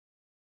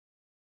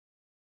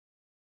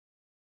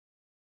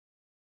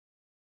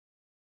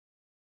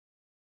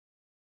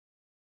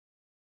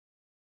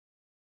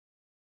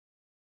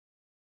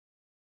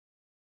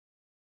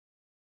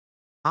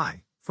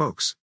Hi,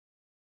 folks.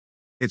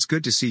 It's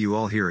good to see you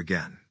all here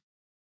again.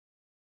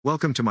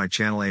 Welcome to my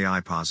channel AI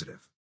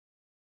Positive.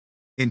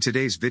 In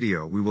today's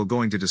video we will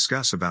going to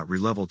discuss about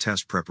RELEVEL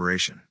test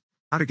preparation.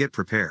 How to get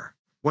prepare.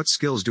 What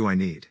skills do I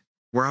need?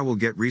 Where I will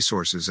get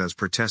resources as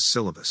per test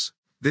syllabus.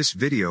 This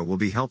video will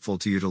be helpful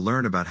to you to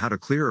learn about how to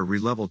clear a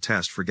RELEVEL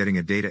test for getting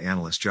a data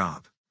analyst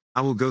job.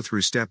 I will go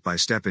through step by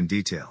step in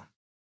detail.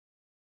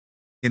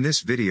 In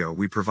this video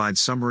we provide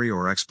summary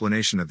or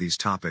explanation of these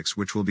topics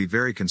which will be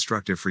very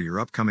constructive for your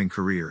upcoming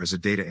career as a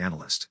data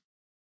analyst.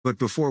 But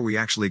before we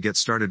actually get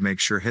started, make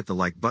sure hit the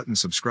like button,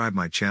 subscribe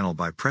my channel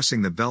by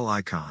pressing the bell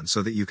icon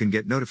so that you can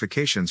get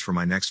notifications for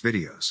my next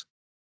videos.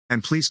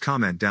 And please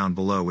comment down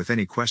below with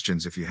any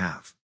questions if you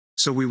have.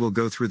 So we will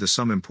go through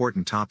some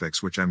important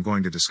topics which I'm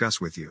going to discuss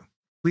with you.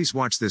 Please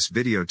watch this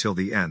video till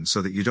the end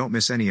so that you don't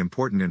miss any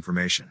important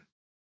information.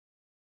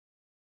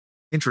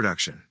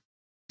 Introduction.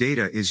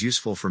 Data is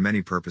useful for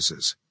many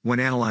purposes. When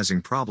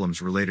analyzing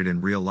problems related in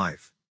real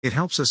life, it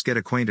helps us get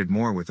acquainted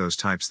more with those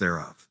types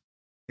thereof.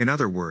 In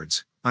other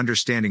words,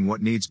 understanding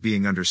what needs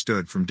being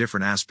understood from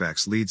different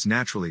aspects leads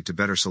naturally to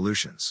better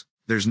solutions.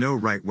 There's no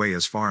right way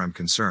as far I'm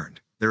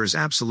concerned. There is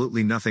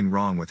absolutely nothing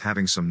wrong with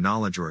having some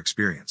knowledge or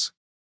experience.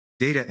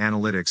 Data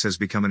analytics has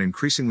become an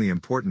increasingly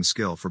important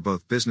skill for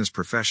both business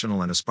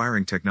professional and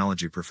aspiring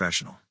technology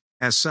professional.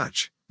 As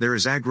such, there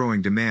is a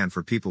growing demand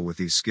for people with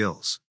these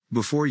skills.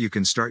 Before you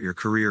can start your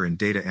career in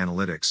data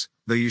analytics,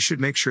 though, you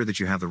should make sure that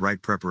you have the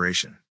right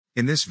preparation.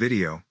 In this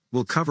video,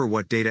 we'll cover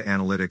what data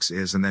analytics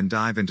is and then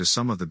dive into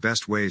some of the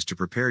best ways to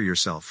prepare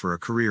yourself for a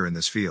career in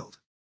this field.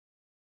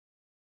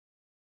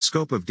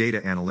 Scope of data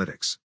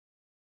analytics.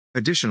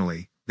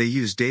 Additionally, they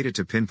use data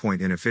to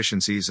pinpoint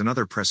inefficiencies and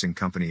other pressing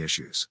company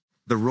issues.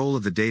 The role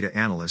of the data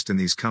analyst in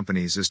these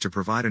companies is to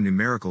provide a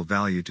numerical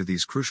value to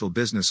these crucial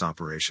business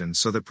operations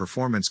so that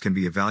performance can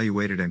be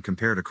evaluated and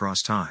compared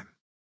across time.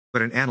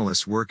 But an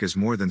analyst's work is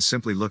more than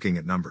simply looking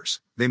at numbers.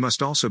 They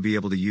must also be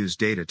able to use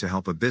data to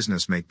help a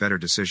business make better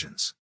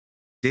decisions.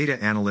 Data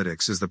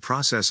analytics is the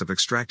process of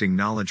extracting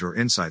knowledge or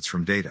insights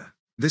from data.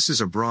 This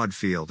is a broad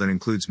field and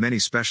includes many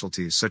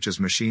specialties such as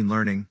machine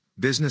learning,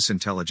 business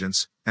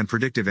intelligence, and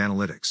predictive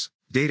analytics.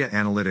 Data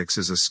analytics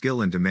is a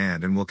skill in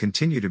demand and will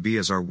continue to be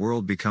as our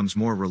world becomes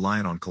more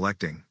reliant on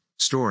collecting,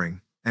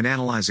 storing, and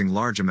analyzing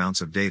large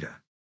amounts of data.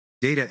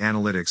 Data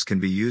analytics can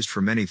be used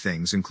for many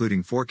things,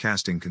 including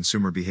forecasting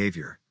consumer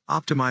behavior,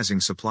 optimizing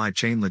supply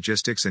chain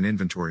logistics and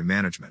inventory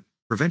management,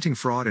 preventing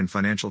fraud in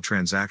financial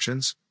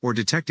transactions, or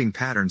detecting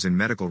patterns in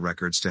medical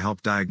records to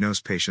help diagnose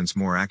patients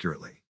more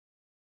accurately.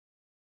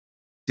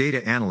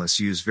 Data analysts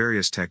use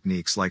various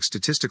techniques like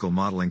statistical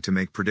modeling to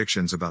make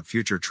predictions about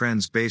future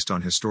trends based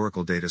on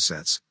historical data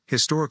sets,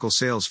 historical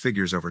sales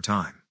figures over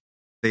time.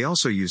 They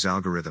also use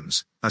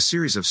algorithms, a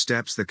series of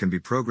steps that can be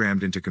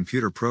programmed into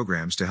computer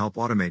programs to help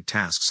automate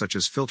tasks such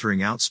as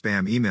filtering out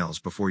spam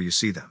emails before you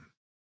see them.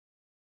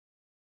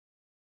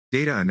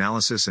 Data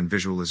analysis and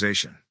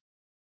visualization.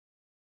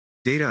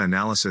 Data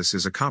analysis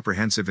is a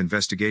comprehensive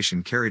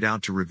investigation carried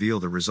out to reveal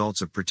the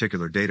results of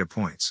particular data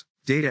points.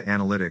 Data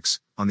analytics,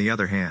 on the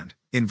other hand,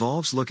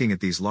 involves looking at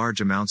these large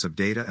amounts of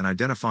data and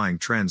identifying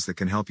trends that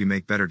can help you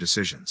make better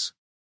decisions.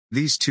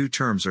 These two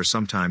terms are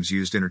sometimes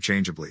used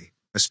interchangeably,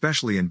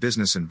 especially in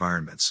business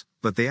environments,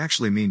 but they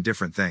actually mean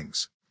different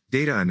things.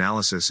 Data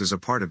analysis is a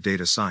part of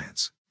data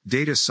science.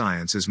 Data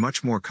science is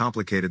much more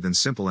complicated than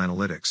simple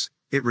analytics.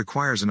 It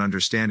requires an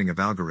understanding of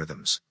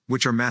algorithms,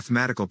 which are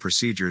mathematical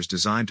procedures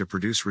designed to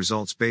produce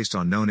results based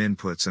on known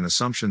inputs and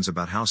assumptions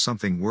about how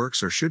something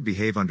works or should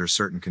behave under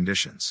certain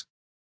conditions.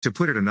 To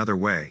put it another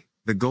way,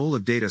 the goal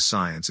of data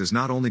science is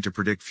not only to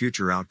predict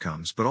future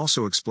outcomes but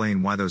also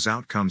explain why those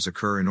outcomes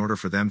occur in order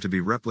for them to be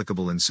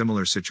replicable in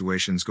similar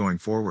situations going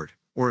forward,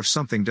 or if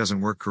something doesn't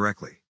work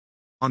correctly.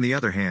 On the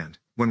other hand,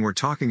 when we're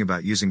talking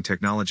about using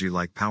technology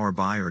like Power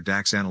BI or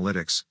DAX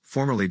analytics,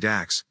 formerly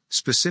DAX,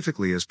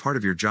 specifically as part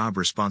of your job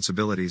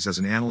responsibilities as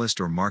an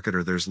analyst or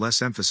marketer, there's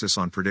less emphasis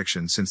on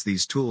prediction since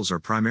these tools are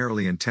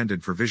primarily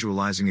intended for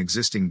visualizing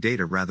existing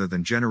data rather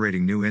than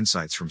generating new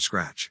insights from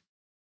scratch.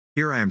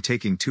 Here I am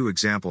taking two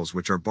examples,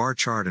 which are bar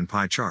chart and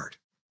pie chart.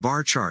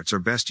 Bar charts are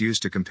best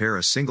used to compare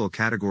a single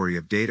category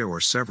of data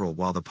or several,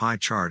 while the pie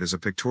chart is a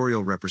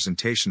pictorial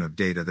representation of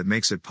data that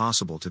makes it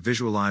possible to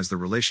visualize the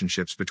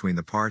relationships between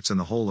the parts and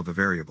the whole of a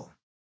variable.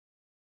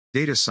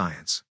 Data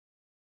science.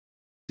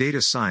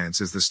 Data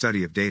science is the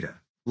study of data.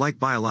 Like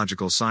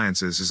biological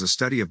sciences is a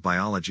study of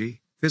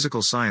biology,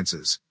 physical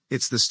sciences,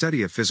 it's the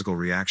study of physical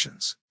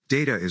reactions.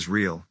 Data is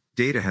real,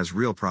 data has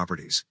real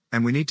properties,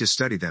 and we need to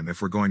study them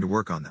if we're going to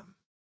work on them.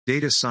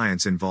 Data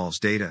science involves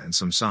data and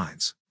some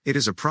science. It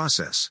is a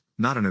process,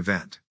 not an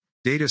event.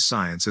 Data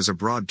science is a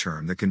broad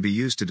term that can be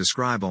used to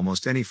describe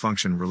almost any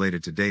function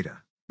related to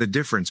data. The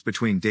difference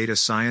between data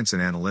science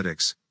and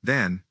analytics,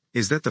 then,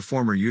 is that the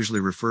former usually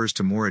refers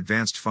to more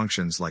advanced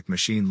functions like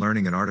machine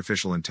learning and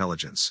artificial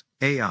intelligence,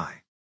 AI.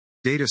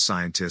 Data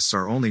scientists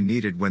are only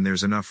needed when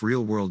there's enough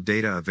real-world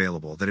data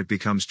available that it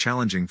becomes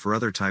challenging for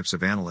other types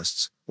of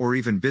analysts, or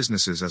even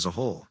businesses as a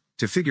whole,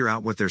 to figure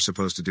out what they're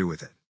supposed to do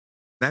with it.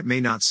 That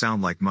may not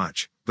sound like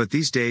much, But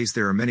these days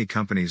there are many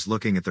companies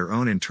looking at their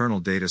own internal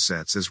data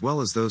sets as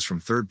well as those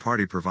from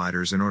third-party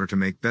providers in order to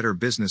make better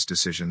business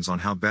decisions on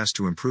how best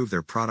to improve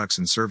their products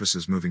and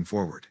services moving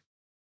forward.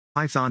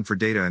 Python for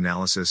data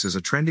analysis is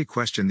a trendy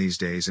question these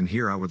days, and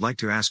here I would like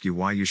to ask you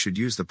why you should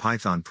use the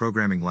Python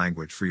programming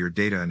language for your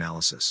data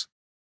analysis.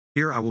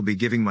 Here I will be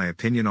giving my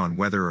opinion on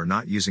whether or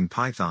not using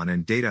Python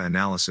in data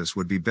analysis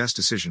would be best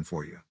decision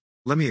for you.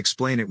 Let me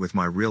explain it with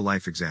my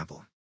real-life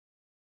example.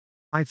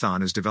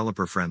 Python is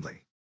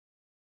developer-friendly.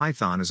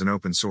 Python is an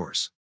open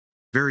source.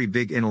 Very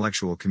big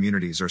intellectual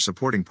communities are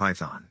supporting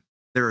Python.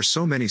 There are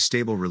so many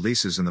stable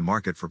releases in the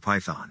market for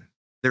Python.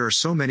 There are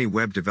so many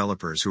web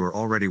developers who are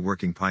already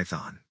working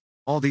Python.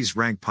 All these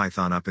rank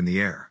Python up in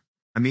the air.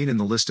 I mean in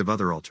the list of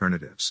other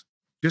alternatives.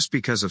 Just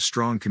because of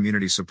strong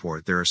community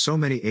support, there are so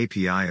many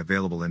API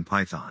available in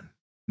Python.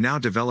 Now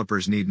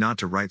developers need not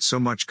to write so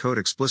much code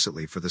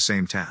explicitly for the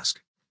same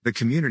task. The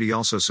community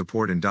also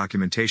support in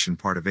documentation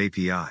part of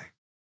API.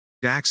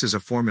 DAX is a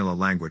formula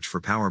language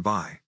for Power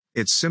BI.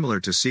 It's similar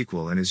to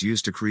SQL and is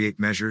used to create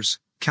measures,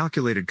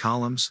 calculated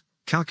columns,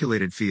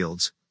 calculated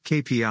fields,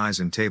 KPIs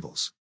and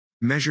tables.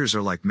 Measures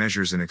are like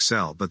measures in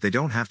Excel, but they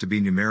don't have to be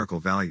numerical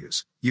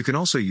values. You can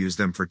also use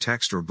them for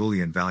text or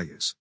Boolean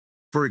values.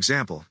 For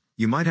example,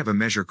 you might have a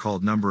measure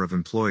called number of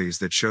employees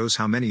that shows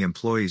how many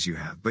employees you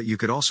have, but you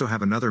could also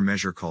have another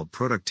measure called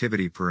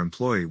productivity per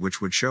employee, which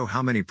would show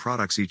how many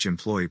products each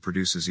employee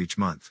produces each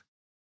month.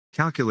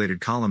 Calculated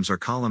columns are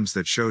columns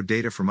that show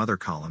data from other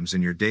columns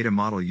in your data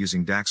model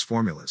using DAX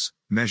formulas,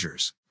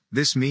 measures.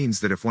 This means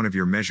that if one of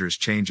your measures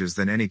changes,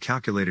 then any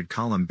calculated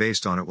column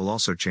based on it will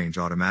also change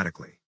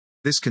automatically.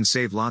 This can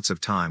save lots of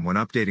time when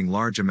updating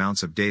large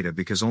amounts of data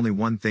because only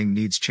one thing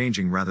needs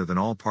changing rather than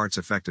all parts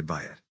affected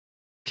by it.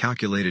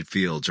 Calculated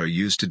fields are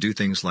used to do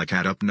things like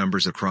add up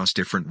numbers across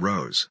different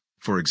rows.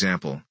 For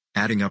example,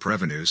 adding up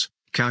revenues,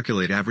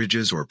 calculate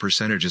averages or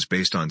percentages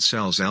based on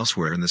cells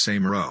elsewhere in the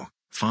same row,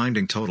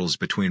 finding totals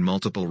between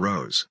multiple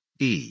rows,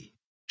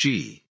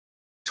 e.g.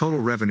 total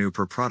revenue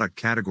per product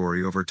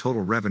category over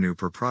total revenue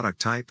per product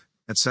type,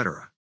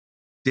 etc.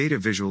 Data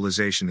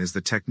visualization is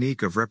the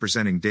technique of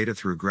representing data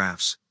through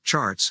graphs,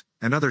 charts,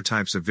 and other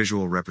types of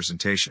visual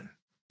representation.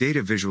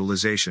 Data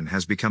visualization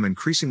has become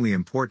increasingly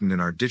important in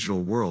our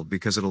digital world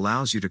because it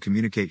allows you to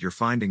communicate your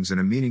findings in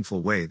a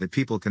meaningful way that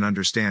people can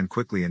understand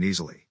quickly and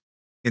easily.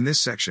 In this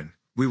section,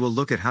 we will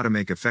look at how to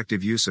make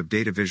effective use of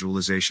data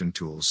visualization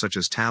tools such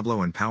as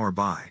Tableau and Power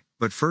BI,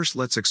 but first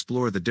let's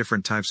explore the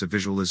different types of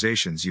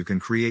visualizations you can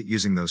create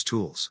using those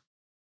tools.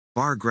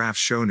 Bar graphs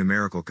show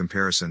numerical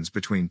comparisons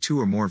between two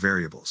or more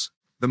variables.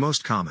 The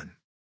most common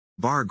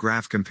bar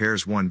graph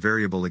compares one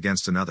variable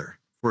against another,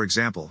 for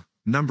example,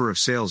 number of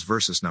sales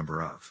versus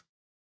number of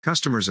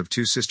customers of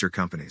two sister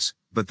companies,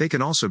 but they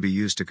can also be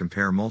used to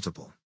compare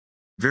multiple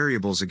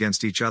variables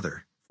against each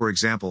other, for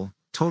example,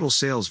 total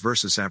sales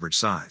versus average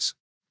size.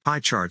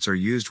 Pie charts are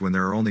used when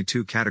there are only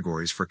two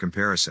categories for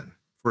comparison,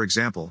 for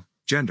example,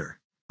 gender.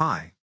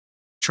 Pie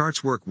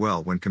charts work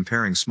well when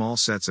comparing small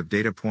sets of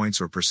data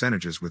points or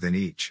percentages within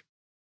each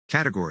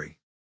category.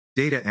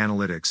 Data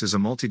analytics is a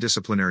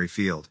multidisciplinary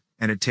field,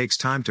 and it takes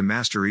time to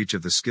master each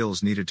of the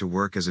skills needed to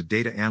work as a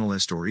data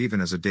analyst or even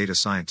as a data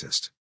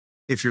scientist.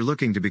 If you're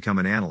looking to become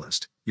an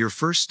analyst, your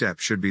first step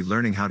should be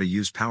learning how to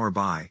use Power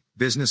BI,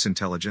 business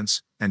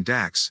intelligence, and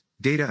DAX,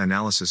 data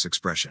analysis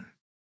expression.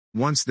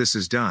 Once this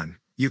is done,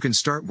 you can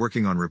start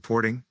working on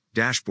reporting,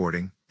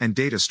 dashboarding, and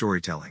data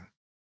storytelling.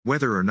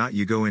 Whether or not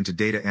you go into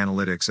data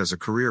analytics as a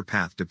career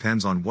path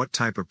depends on what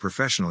type of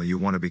professional you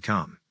want to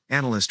become,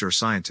 analyst or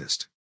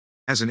scientist.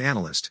 As an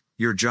analyst,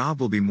 your job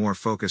will be more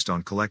focused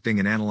on collecting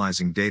and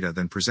analyzing data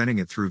than presenting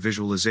it through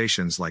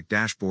visualizations like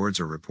dashboards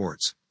or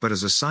reports. But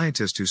as a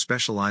scientist who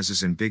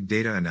specializes in big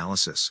data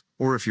analysis,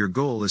 or if your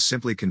goal is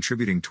simply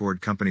contributing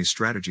toward company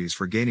strategies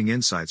for gaining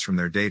insights from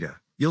their data,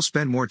 you'll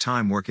spend more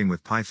time working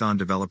with Python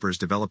developers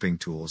developing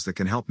tools that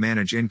can help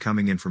manage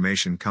incoming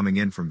information coming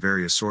in from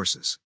various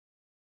sources.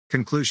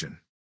 Conclusion.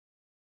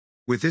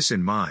 With this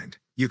in mind,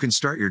 you can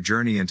start your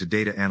journey into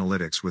data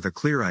analytics with a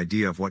clear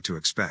idea of what to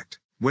expect.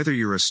 Whether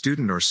you're a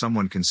student or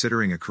someone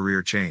considering a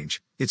career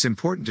change, it's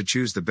important to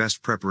choose the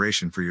best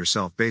preparation for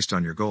yourself based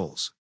on your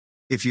goals.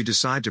 If you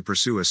decide to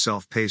pursue a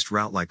self-paced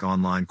route like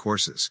online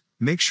courses,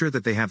 make sure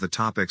that they have the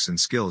topics and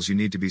skills you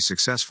need to be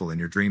successful in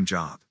your dream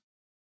job.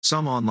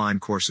 Some online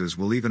courses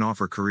will even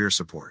offer career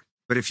support,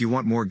 but if you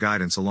want more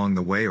guidance along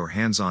the way or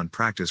hands-on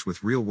practice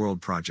with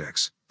real-world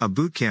projects, a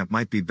bootcamp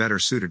might be better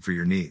suited for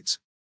your needs.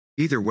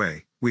 Either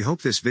way, we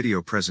hope this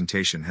video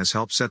presentation has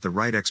helped set the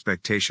right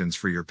expectations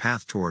for your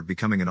path toward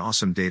becoming an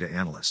awesome data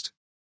analyst.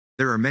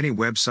 There are many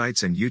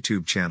websites and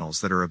YouTube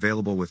channels that are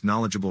available with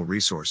knowledgeable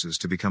resources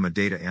to become a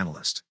data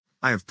analyst.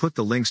 I have put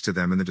the links to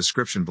them in the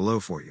description below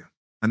for you.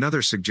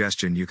 Another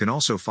suggestion, you can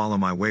also follow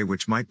my way,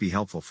 which might be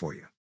helpful for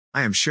you.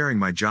 I am sharing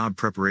my job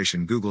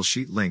preparation Google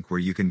Sheet link where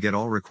you can get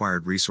all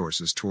required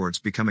resources towards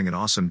becoming an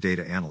awesome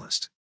data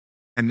analyst.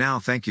 And now,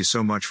 thank you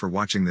so much for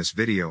watching this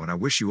video, and I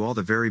wish you all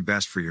the very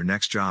best for your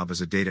next job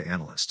as a data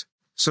analyst.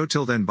 So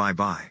till then, bye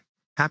bye.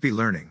 Happy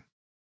learning.